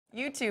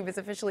YouTube is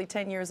officially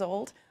 10 years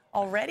old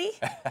already.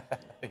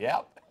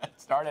 Yep. It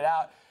started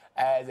out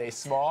as a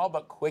small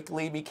but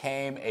quickly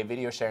became a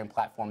video sharing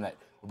platform that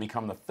will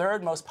become the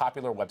third most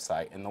popular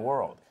website in the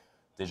world.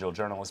 Digital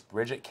journalist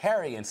Bridget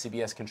Carey and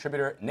CBS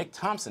contributor Nick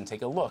Thompson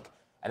take a look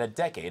at a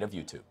decade of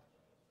YouTube.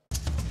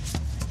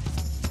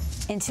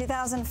 In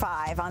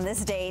 2005, on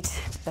this date,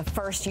 the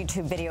first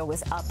YouTube video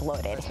was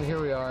uploaded. So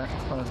here we are in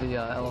front of the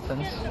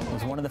elephants. It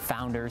was one of the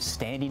founders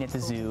standing at the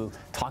zoo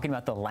talking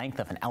about the length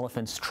of an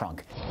elephant's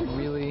trunk.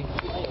 Really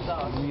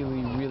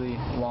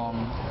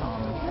long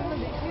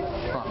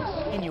trunks.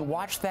 And you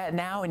watch that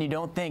now and you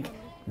don't think,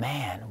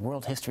 man,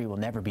 world history will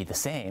never be the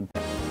same.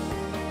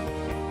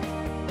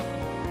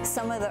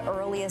 Some of the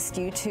earliest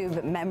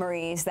YouTube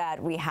memories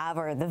that we have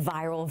are the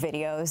viral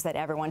videos that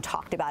everyone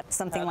talked about.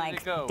 Something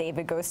like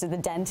David goes to the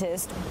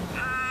dentist.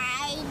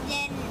 I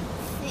didn't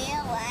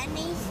feel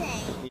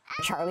anything.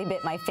 Charlie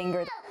bit my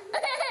finger.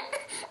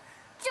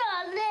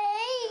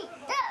 Charlie,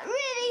 that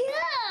really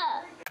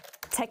hurt.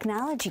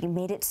 Technology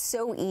made it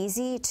so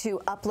easy to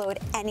upload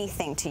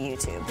anything to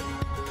YouTube.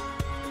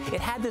 It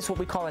had this, what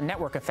we call a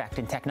network effect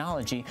in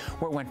technology,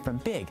 where it went from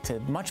big to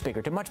much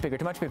bigger, to much bigger,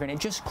 to much bigger, and it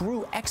just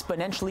grew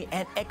exponentially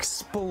and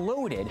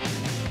exploded.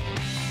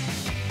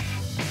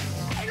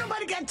 Ain't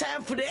nobody got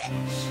time for that.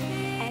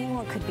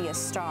 Anyone could be a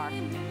star,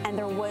 and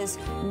there was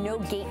no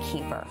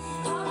gatekeeper.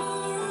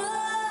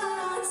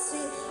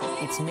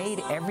 It's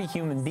made every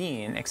human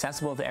being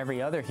accessible to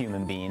every other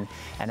human being,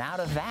 and out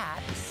of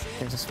that,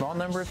 there's a small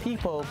number of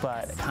people,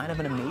 but kind of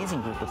an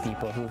amazing group of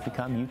people who have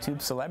become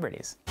YouTube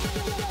celebrities.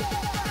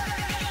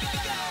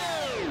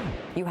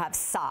 You have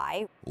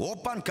Psy.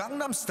 Oppan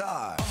Gangnam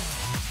Style.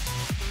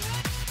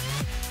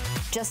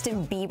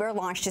 Justin Bieber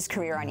launched his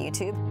career on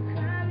YouTube.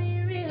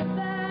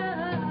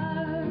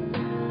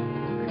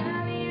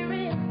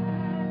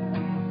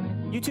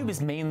 YouTube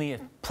is mainly a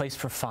place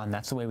for fun.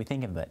 That's the way we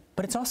think of it.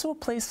 But it's also a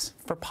place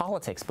for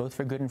politics, both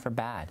for good and for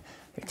bad.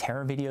 There are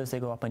terror videos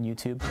that go up on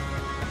YouTube.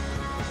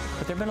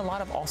 But there have been a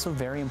lot of also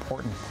very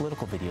important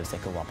political videos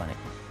that go up on it.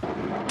 There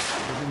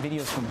have been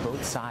videos from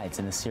both sides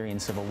in the Syrian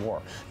civil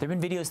war. There have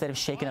been videos that have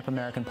shaken up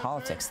American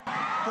politics.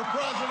 For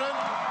President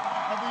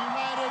of the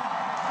United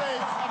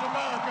States of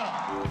America.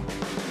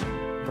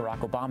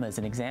 Barack Obama is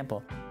an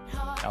example.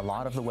 A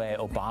lot of the way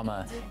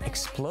Obama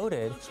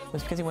exploded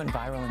was because he went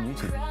viral on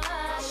YouTube.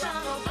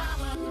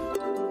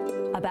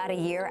 About a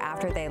year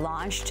after they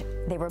launched,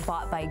 they were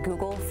bought by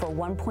Google for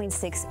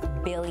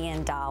 $1.6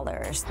 billion.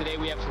 Today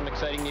we have some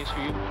exciting news for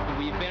you.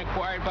 We've been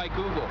acquired by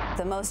Google.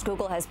 The most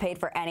Google has paid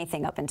for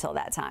anything up until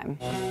that time.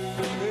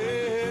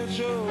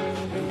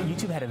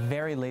 YouTube had a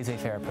very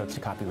laissez-faire approach to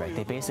copyright.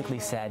 They basically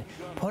said,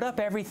 put up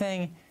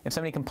everything. If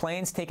somebody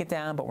complains, take it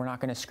down, but we're not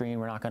going to screen,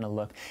 we're not going to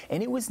look.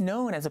 And it was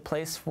known as a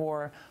place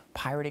for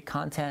pirated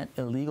content,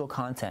 illegal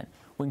content.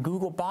 When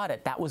Google bought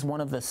it, that was one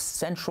of the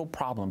central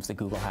problems that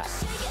Google had.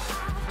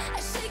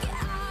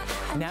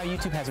 Now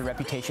YouTube has a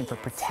reputation for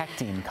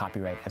protecting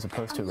copyright as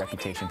opposed to a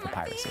reputation for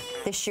piracy.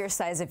 The sheer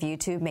size of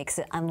YouTube makes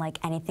it unlike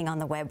anything on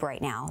the web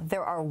right now.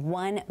 There are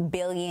 1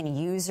 billion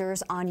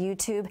users on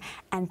YouTube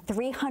and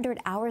 300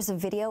 hours of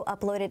video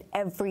uploaded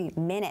every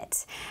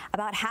minute.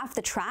 About half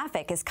the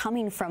traffic is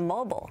coming from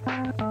mobile.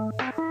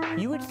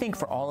 You would think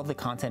for all of the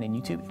content in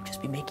YouTube, you'd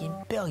just be making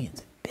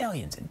billions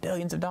and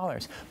billions of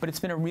dollars. But it's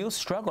been a real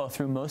struggle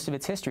through most of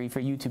its history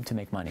for YouTube to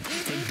make money.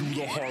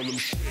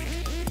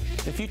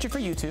 The future for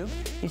YouTube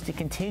is to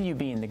continue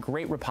being the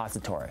great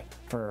repository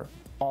for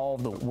all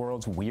the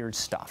world's weird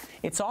stuff.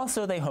 It's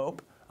also, they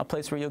hope, a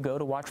place where you'll go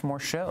to watch more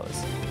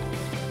shows.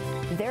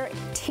 They're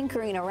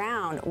tinkering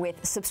around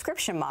with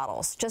subscription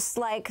models, just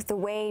like the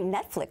way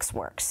Netflix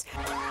works.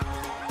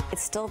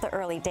 It's still the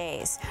early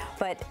days,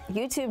 but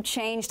YouTube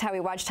changed how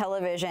we watch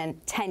television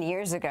 10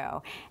 years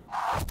ago.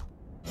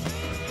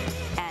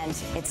 And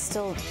it's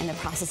still in the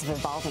process of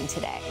evolving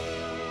today.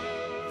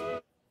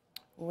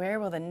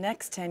 Where will the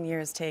next 10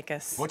 years take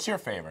us? What's your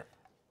favorite?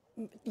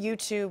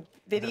 YouTube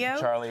video?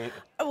 Charlie.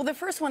 Oh, well, the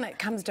first one that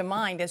comes to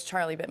mind is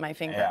Charlie Bit My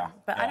Finger. Yeah,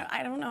 but yeah.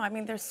 I don't know. I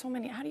mean, there's so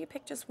many. How do you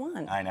pick just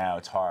one? I know,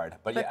 it's hard.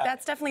 But yeah,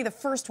 that's definitely the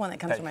first one that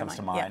comes to my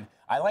mind. Yeah.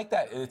 I like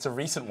that. It's a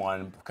recent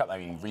one. I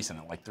mean,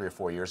 recent, like 3 or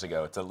 4 years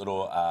ago. It's a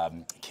little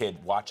kid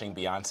watching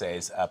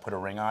Beyonce's Put a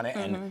Ring on It.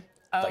 And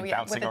like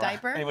bouncing with a around.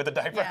 diaper? With a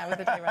diaper. Yeah,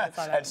 with a diaper. I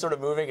saw that. And sort of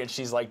moving, and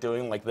she's like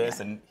doing like this,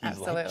 and he's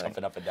absolutely. like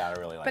jumping up and down.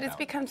 I really like that. But it's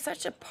become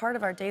such a part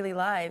of our daily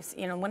lives.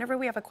 You know, whenever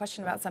we have a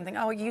question about something,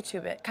 oh,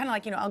 YouTube it. Kind of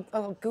like, you know,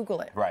 I'll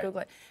Google it. Right.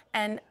 Google it.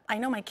 And I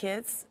know my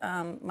kids,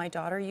 my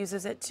daughter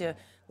uses it to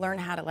learn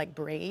how to like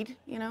braid,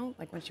 you know,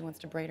 like when she wants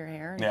to braid her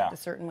hair in a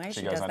certain way,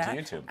 she goes does onto that.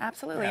 YouTube.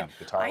 Absolutely. Yeah,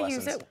 guitar I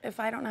lessons. use it if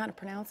I don't know how to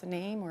pronounce a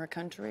name or a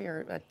country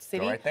or a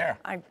city. Go right there.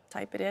 I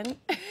type it in.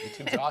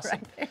 YouTube's awesome.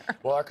 Right there.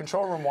 Well, our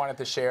control room wanted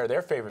to share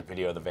their favorite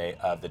video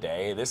of the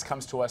day. This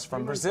comes to us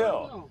from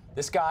Brazil.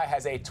 This guy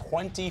has a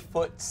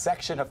 20-foot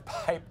section of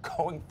pipe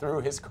going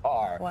through his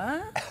car.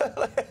 What?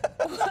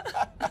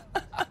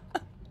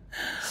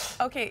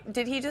 Okay,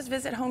 did he just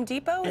visit Home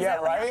Depot? Is Yeah,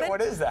 that what right? happened?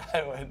 What is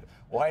that?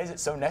 Why is it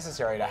so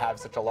necessary to have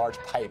such a large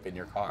pipe in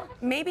your car?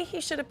 Maybe he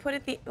should have put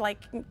it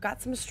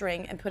got some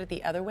string and put it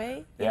the other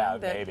way. Yeah,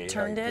 maybe.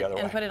 Turned like it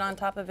and put it on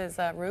top of his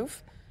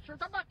roof.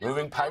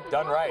 Moving pipe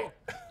done right.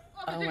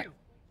 Oh my.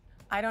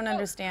 I don't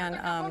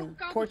understand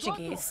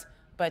Portuguese,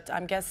 but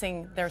I'm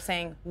guessing they're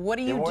saying, what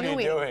are you doing? What are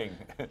you doing?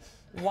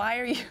 Why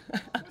are you?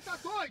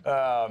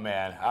 Oh,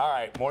 man. All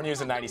right, more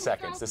news in 90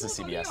 seconds. This is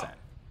CBSN.